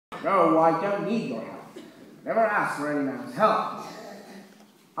No, I don't need your help. Never ask for any man's help.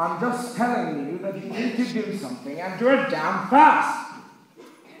 I'm just telling you that you need to do something and do it damn fast.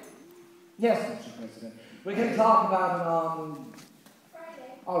 Yes, Mr. President. We can talk about it on...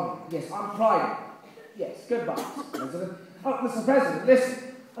 Friday. Oh, yes, on Friday. Yes, goodbye, Mr. President. Oh, Mr. President, listen.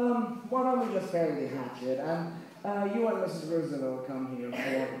 Why don't we just bury the hatchet and you and Mrs. Roosevelt come here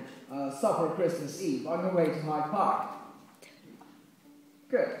for supper Christmas Eve on your way to Hyde Park.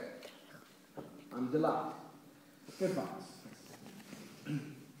 Good. I'm delighted. Goodbye, Mr. President.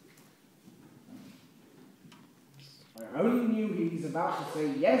 I only knew he was about to say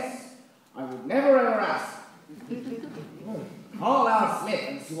yes. I would never ever ask. Call out Smith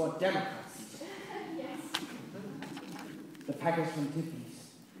and see what Democrats see. Yes. The package from Tiffany's.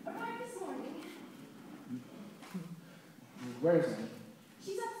 Arrived this morning. Where is it?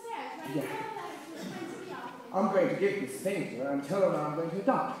 She's upstairs, writing Yeah. a letter to her friends in the office. I'm going to give this thing to her and tell her I'm going to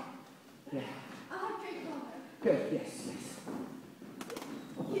adopt her. Yeah. I'll have a drink for her. Good, yes, yes.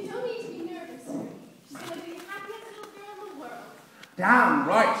 You don't need to be nervous, sir. She's going to be the happiest little girl in the world. Damn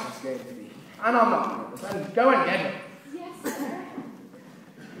right she's going to be. And I'm not nervous. And go and get her. Yes, sir.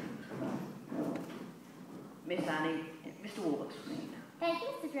 Miss Annie, Mr. Warbucks will see you now. Thank you,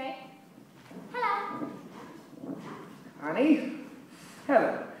 Mr. Drake. Hello. Annie?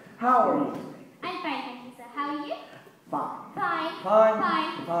 Hello. How are you today? I'm fine, thank you, sir. How are you? Fine. Fine. Fine.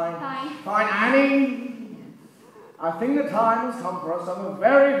 Fine. Fine. Fine. Fine, Annie. I think the time has come for us to have a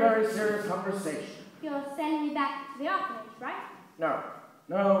very, very serious conversation. You're sending me back to the orphanage, right? No.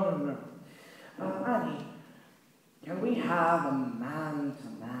 No. Annie, can we have a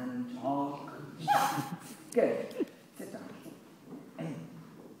man-to-man talk? Sure. Good. Sit down.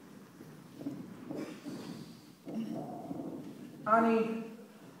 Annie,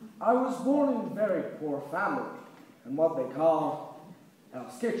 I was born in a very poor family, in what they call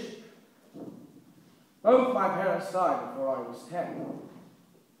Hell's Kitchen. Both my parents died before I was 10.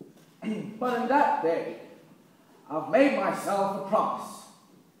 But in that day, I've made myself a promise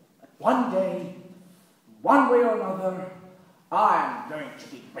that one day, one way or another, I am going to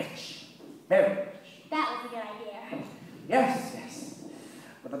be rich. Very rich. That was a good idea. Yes.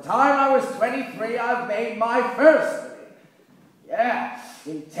 By the time I was 23, I've made my first living. Yeah,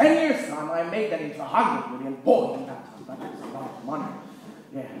 in 10 years' time, I made that into 100 million. Boy, in that time, that was a lot of money.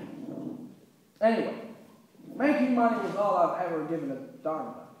 Yeah. Anyway, making money was all I've ever given a darn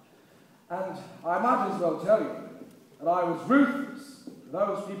about. And I might as well tell you that I was ruthless to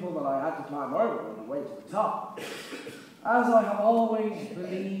those people that I had to climb over on the way to the top. As I have always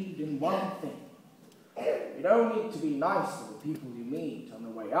believed in one thing. You don't need to be nice to the people you meet on the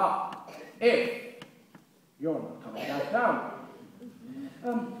way up, if you're not coming back down.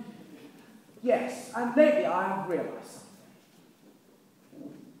 Yes, and lately I have realized something.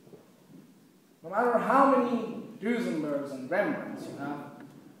 No matter how many Duesenbergs and Rembrandts you have,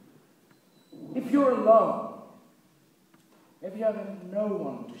 if you're alone, if you have no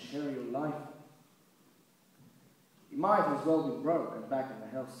one to share your life, you might as well be broke and back in the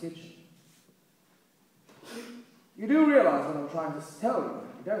Hell's Kitchen. You do realize what I'm trying to tell you,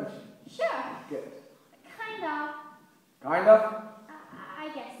 don't you? Sure. Good. Kind of. Kind of? I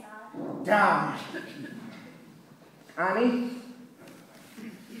guess not. Damn. Annie,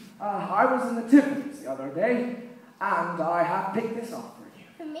 I was in the Tiffany's the other day, and I have picked this up for you.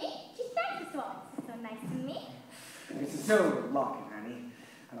 For me? Gee, thanks, Swan. So nice to me. It's a silver locket, Annie,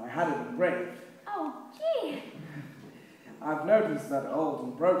 and I had it engraved. Oh, gee. I've noticed that old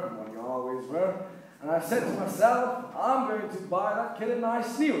and broken one you always were, and I said to myself, I'm going to buy that kid a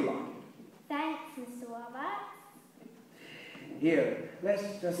nice new locket. Thanks, Mr. Warbucks. Here, let's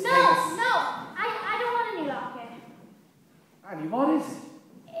just No, say this. I don't want a new locket. Annie, what is it?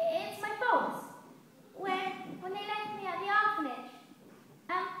 It's my folks. When they left me at the orphanage,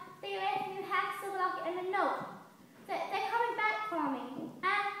 they left me a half silver locket and a note. They're coming back for me.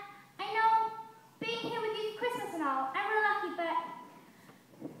 And I know, being here with you for Christmas and all, I'm real lucky, but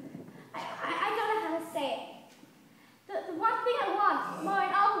I don't know how to say it. The one thing I want more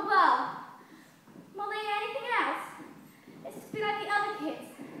in all the world, more than anything else, is to be like the other kids.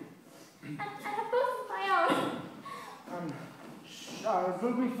 And have both of my own. Sure, it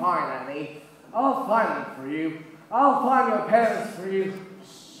will be fine, Annie. I'll find them for you. I'll find your parents for you.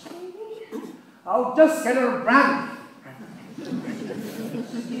 I'll just get her a brandy.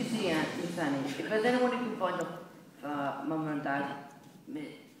 You see, Miss Annie, if there's anyone who can find your mum and dad,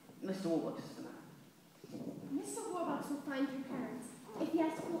 Mr. Warbucks is the man. Mr. Warbucks will find your parents if he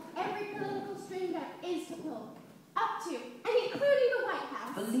has to pull every political string there is to pull, up to and including the White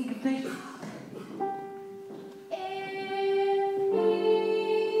House. The League of Nations.